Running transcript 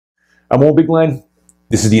I'm Owen Bigland.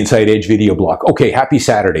 This is the Inside Edge video blog. Okay, happy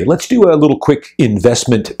Saturday. Let's do a little quick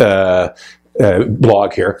investment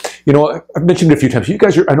blog here. You know, I've mentioned it a few times.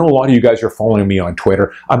 I know a lot of you guys are following me on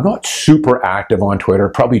Twitter. I'm not super active on Twitter.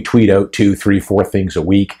 Probably tweet out 2, 3, 4 things a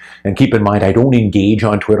week. And keep in mind, I don't engage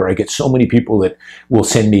on Twitter. I get so many people that will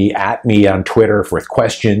send me on Twitter with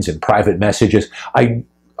questions and private messages. I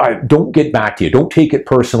don't get back to you. Don't take it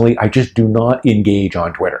personally. I just do not engage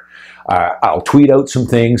on Twitter. I'll tweet out some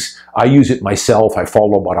things. I use it myself. I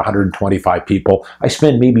follow about 125 people. I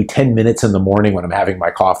spend maybe 10 minutes in the morning when I'm having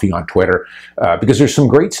my coffee on Twitter because there's some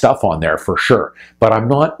great stuff on there for sure. But I'm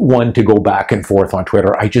not one to go back and forth on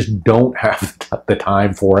Twitter. I just don't have the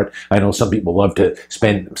time for it. I know some people love to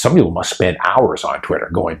spend, some people must spend hours on Twitter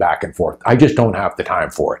going back and forth. I just don't have the time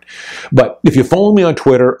for it. But if you follow me on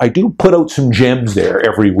Twitter, I do put out some gems there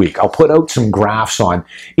every week. I'll put out some graphs on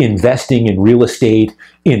investing in real estate,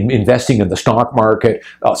 in investing in the stock market.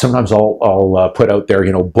 Sometimes I'll put out there,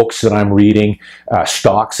 you know, books that I'm reading,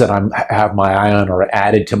 stocks that have my eye on or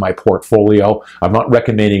added to my portfolio. I'm not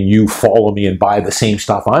recommending you follow me and buy the same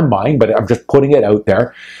stuff I'm buying, but I'm just putting it out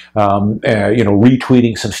there. You know,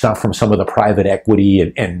 retweeting some stuff from some of the private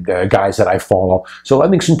equity and guys that I follow. So I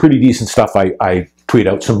think some pretty decent stuff. I tweet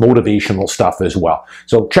out some motivational stuff as well.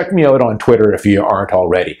 So check me out on Twitter if you aren't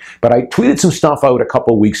already. But I tweeted some stuff out a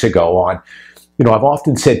couple weeks ago on, you know, I've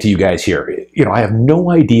often said to you guys here, you know, I have no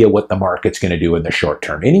idea what the market's going to do in the short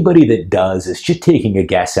term. Anybody that does is just taking a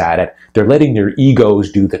guess at it. They're letting their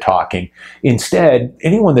egos do the talking. Instead,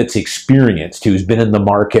 anyone that's experienced, who's been in the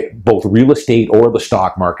market, both real estate or the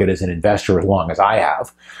stock market as an investor as long as I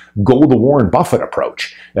have, go the Warren Buffett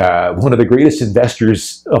approach. One of the greatest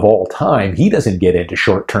investors of all time, he doesn't get into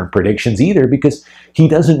short-term predictions either because he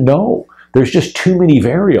doesn't know. There's just too many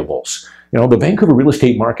variables. You know, the Vancouver real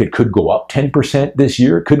estate market could go up 10% this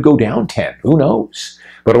year. It could go down 10. Who knows?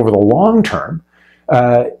 But over the long term,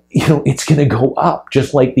 you know, it's going to go up,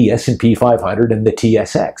 just like the S&P 500 and the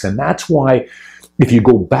TSX. And that's why, if you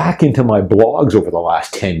go back into my blogs over the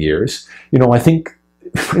last 10 years, you know, I think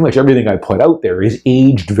pretty much everything I put out there is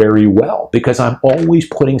aged very well because I'm always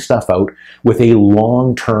putting stuff out with a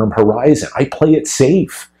long-term horizon. I play it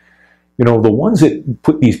safe. You know, the ones that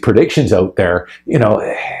put these predictions out there, you know,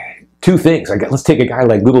 two things. Let's take a guy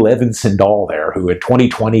like little Evan Sindall there, who in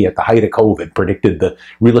 2020 at the height of COVID predicted the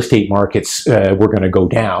real estate markets were going to go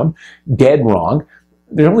down. Dead wrong.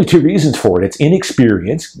 There's only two reasons for it. It's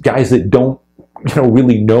inexperience, guys that don't, you know,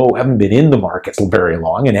 really know, haven't been in the markets very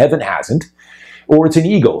long, and Evan hasn't. Or it's an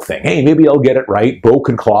ego thing. Hey, maybe I'll get it right,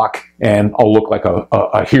 broken clock, and I'll look like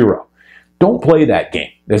a hero. Don't play that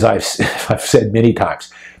game, as I've said many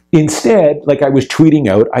times. Instead, like I was tweeting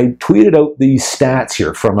out, I tweeted out these stats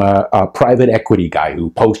here from a private equity guy who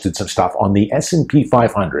posted some stuff on the S&P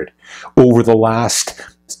 500 over the last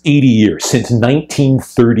 80 years, since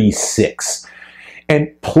 1936. And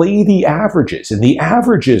play the averages. And the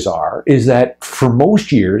averages is that for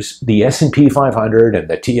most years, the S&P 500 and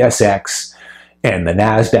the TSX and the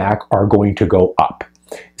NASDAQ are going to go up.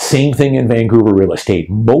 Same thing in Vancouver real estate.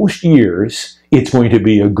 Most years, it's going to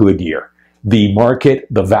be a good year. The market,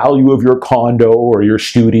 the value of your condo or your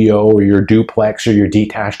studio or your duplex or your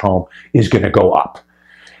detached home is going to go up.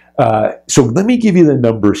 So let me give you the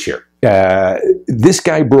numbers here. This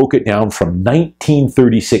guy broke it down from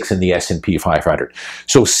 1936 in the S&P 500.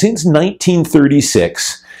 So since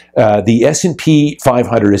 1936, the S&P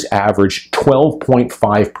 500 has averaged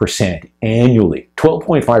 12.5% annually.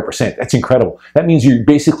 12.5%. That's incredible. That means you're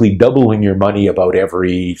basically doubling your money about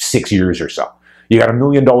every 6 years or so. You got $1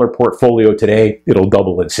 million portfolio today, it'll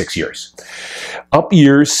double in 6 years. Up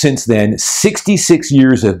years since then, 66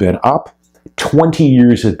 years have been up, 20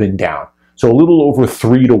 years have been down. So a little over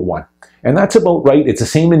 3 to 1. And that's about right. It's the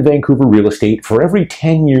same in Vancouver real estate. For every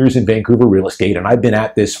 10 years in Vancouver real estate, and I've been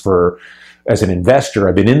at this as an investor,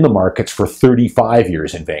 I've been in the markets for 35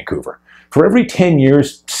 years in Vancouver. For every 10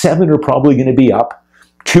 years, 7 are probably going to be up,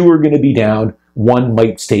 2 are going to be down, 1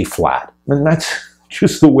 might stay flat. And that's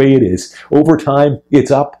just the way it is. Over time,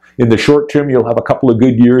 it's up. In the short term, you'll have a couple of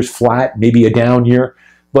good years, flat, maybe a down year.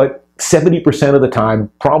 But 70% of the time,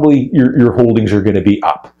 probably your holdings are going to be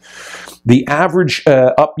up. The average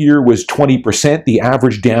up year was 20%. The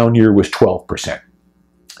average down year was 12%.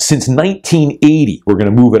 Since 1980, we're going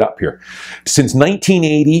to move it up here. Since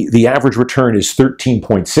 1980, the average return is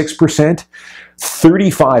 13.6%.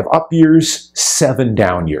 35 up years, 7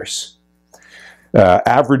 down years.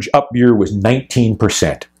 Average up year was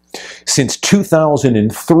 19%. Since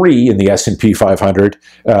 2003 in the S&P 500,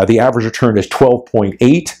 the average return is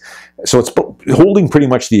 12.8. So it's holding pretty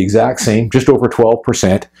much the exact same, just over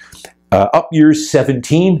 12%. Up years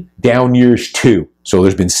 17, down years 2. So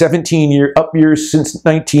there's been 17 up years since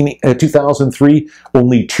 2003,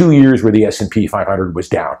 only 2 years where the S&P 500 was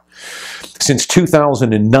down. Since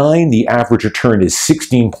 2009, the average return is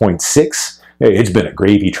 16.6. It's been a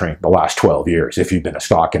gravy train the last 12 years if you've been a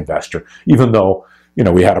stock investor, even though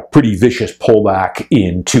we had a pretty vicious pullback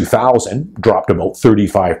in 2000, dropped about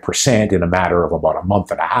 35% in a matter of about a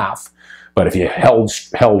month and a half. But if you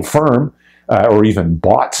held firm, or even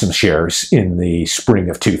bought some shares in the spring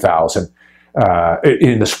of 2000,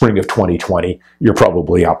 in the spring of 2020, you're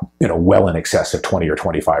probably up, well in excess of 20 or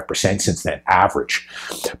 25% since then, average.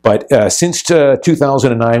 But since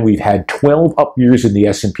 2009, we've had 12 up years in the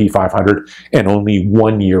S&P 500 and only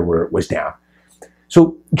 1 year where it was down.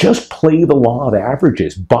 So just play the law of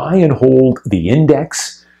averages. Buy and hold the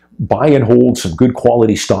index. Buy and hold some good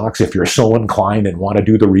quality stocks if you're so inclined and want to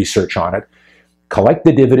do the research on it. Collect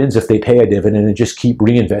the dividends if they pay a dividend and just keep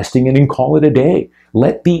reinvesting and call it a day.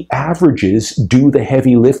 Let the averages do the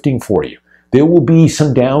heavy lifting for you. There will be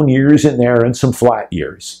some down years in there and some flat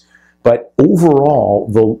years. But overall,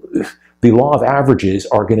 the law of averages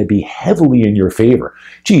are going to be heavily in your favor.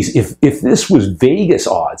 Geez, if this was Vegas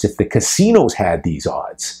odds, if the casinos had these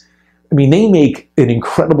odds, I mean, they make an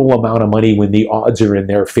incredible amount of money when the odds are in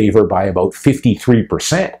their favor by about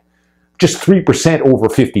 53%. Just 3% over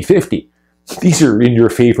 50-50. These are in your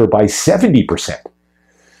favor by 70%.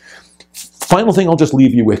 Final thing I'll just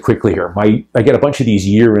leave you with quickly here. I get a bunch of these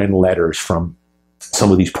year-end letters from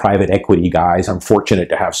some of these private equity guys. I'm fortunate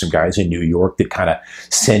to have some guys in New York that kind of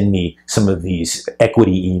send me some of these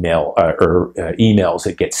equity emails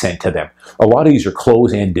that get sent to them. A lot of these are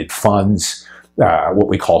close-ended funds, what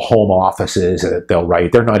we call home offices that they'll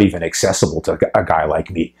write. They're not even accessible to a guy like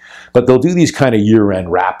me. But they'll do these kind of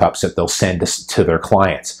year-end wrap-ups that they'll send to their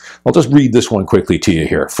clients. I'll just read this one quickly to you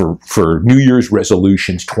here. For New Year's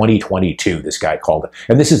resolutions 2022, this guy called it.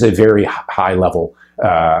 And this is a very high-level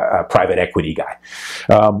private equity guy.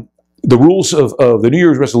 The rules of the New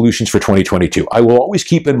Year's resolutions for 2022. I will always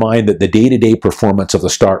keep in mind that the day-to-day performance of the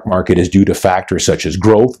stock market is due to factors such as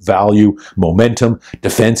growth, value, momentum,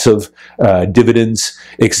 defensive, dividends,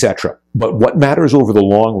 etc. But what matters over the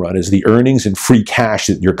long run is the earnings and free cash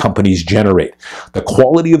that your companies generate, the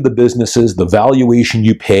quality of the businesses, the valuation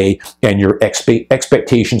you pay, and your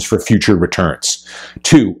expectations for future returns.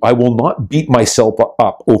 2, I will not beat myself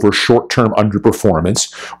up over short-term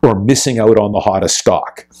underperformance or missing out on the hottest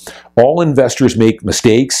stock. All investors make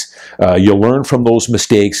mistakes. You learn from those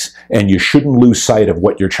mistakes, and you shouldn't lose sight of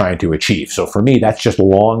what you're trying to achieve. So for me, that's just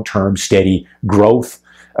long-term, steady growth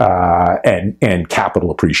and capital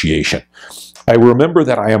appreciation. I remember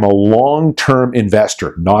that I am a long-term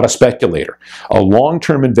investor, not a speculator. A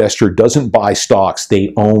long-term investor doesn't buy stocks,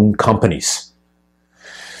 they own companies.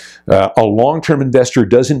 A long-term investor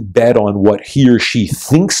doesn't bet on what he or she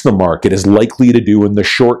thinks the market is likely to do in the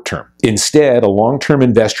short term. Instead, a long-term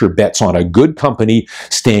investor bets on a good company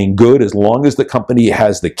staying good as long as the company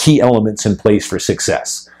has the key elements in place for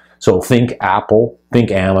success. So think Apple,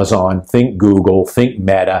 think Amazon, think Google, think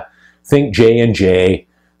Meta, think J&J,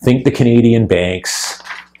 think the Canadian banks,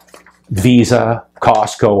 Visa,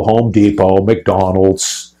 Costco, Home Depot,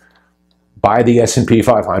 Macdonald's. Buy the S&P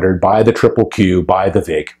 500, buy the Triple Q, buy the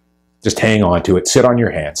VIG. Just hang on to it, sit on your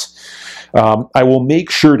hands. I will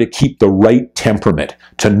make sure to keep the right temperament,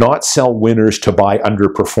 to not sell winners to buy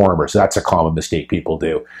underperformers. That's a common mistake people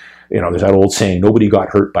do. There's that old saying, nobody got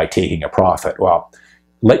hurt by taking a profit. Well,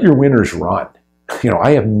 let your winners run.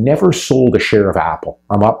 I have never sold a share of Apple.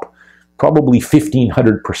 I'm up probably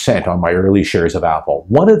 1,500% on my early shares of Apple.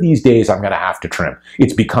 One of these days I'm going to have to trim.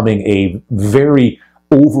 It's becoming a very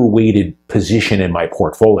overweighted position in my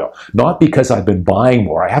portfolio. Not because I've been buying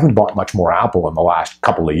more. I haven't bought much more Apple in the last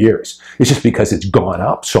couple of years. It's just because it's gone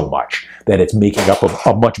up so much that it's making up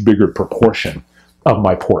a much bigger proportion of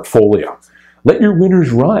my portfolio. Let your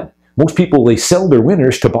winners run. Most people, they sell their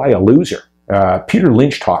winners to buy a loser. Peter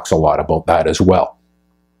Lynch talks a lot about that as well.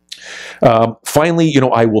 Finally,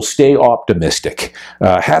 I will stay optimistic.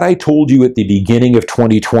 Had I told you at the beginning of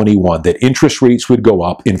 2021 that interest rates would go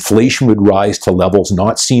up, inflation would rise to levels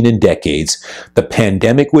not seen in decades, the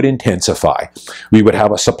pandemic would intensify, we would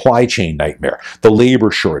have a supply chain nightmare, the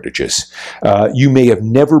labor shortages, you may have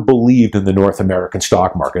never believed in the North American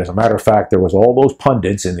stock market. As a matter of fact, there was all those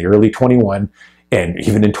pundits in the early 21 and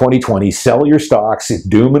even in 2020, sell your stocks, it's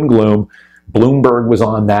doom and gloom. Bloomberg was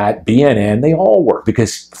on that, BNN, they all were,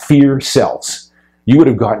 because fear sells. You would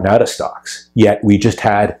have gotten out of stocks, yet we just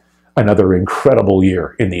had another incredible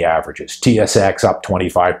year in the averages. TSX up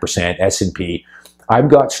 25%, S&P. I've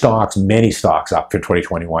got stocks, many stocks up for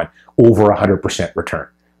 2021, over 100% return.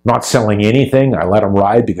 Not selling anything. I let them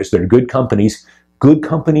ride because they're good companies. Good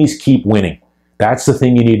companies keep winning. That's the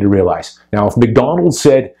thing you need to realize. Now, if Macdonald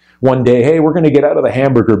said one day, hey, we're going to get out of the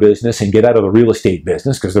hamburger business and get out of the real estate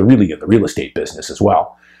business, because they're really in the real estate business as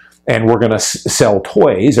well, and we're going to sell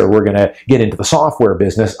toys, or we're going to get into the software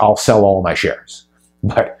business, I'll sell all my shares.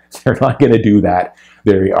 But they're not going to do that.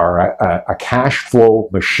 They are a cash flow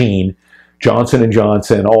machine. Johnson &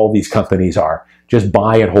 Johnson, all these companies are. Just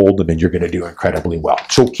buy and hold them and you're going to do incredibly well.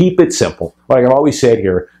 So keep it simple. Like I've always said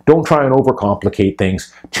here, don't try and overcomplicate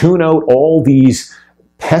things. Tune out all these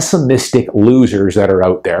pessimistic losers that are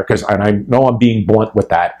out there, and I know I'm being blunt with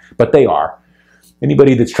that, but they are.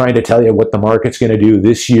 Anybody that's trying to tell you what the market's going to do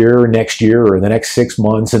this year or next year or the next 6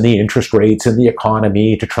 months and the interest rates and the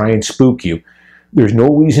economy to try and spook you, there's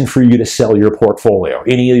no reason for you to sell your portfolio,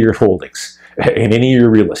 any of your holdings, in any of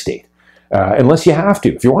your real estate. Unless you have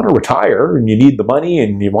to. If you want to retire and you need the money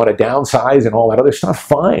and you want to downsize and all that other stuff,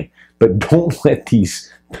 fine. But don't let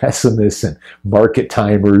these pessimists and market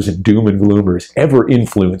timers and doom and gloomers ever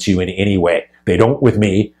influence you in any way. They don't with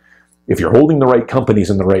me. If you're holding the right companies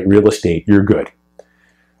and the right real estate, you're good.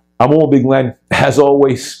 I'm Owen Bigland. As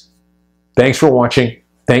always, thanks for watching.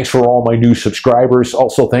 Thanks for all my new subscribers.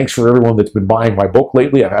 Also, thanks for everyone that's been buying my book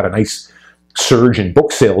lately. I've had a nice surge in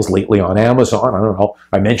book sales lately on Amazon. I don't know.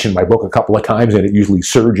 I mentioned my book a couple of times and it usually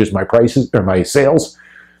surges my prices or my sales.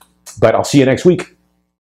 But I'll see you next week.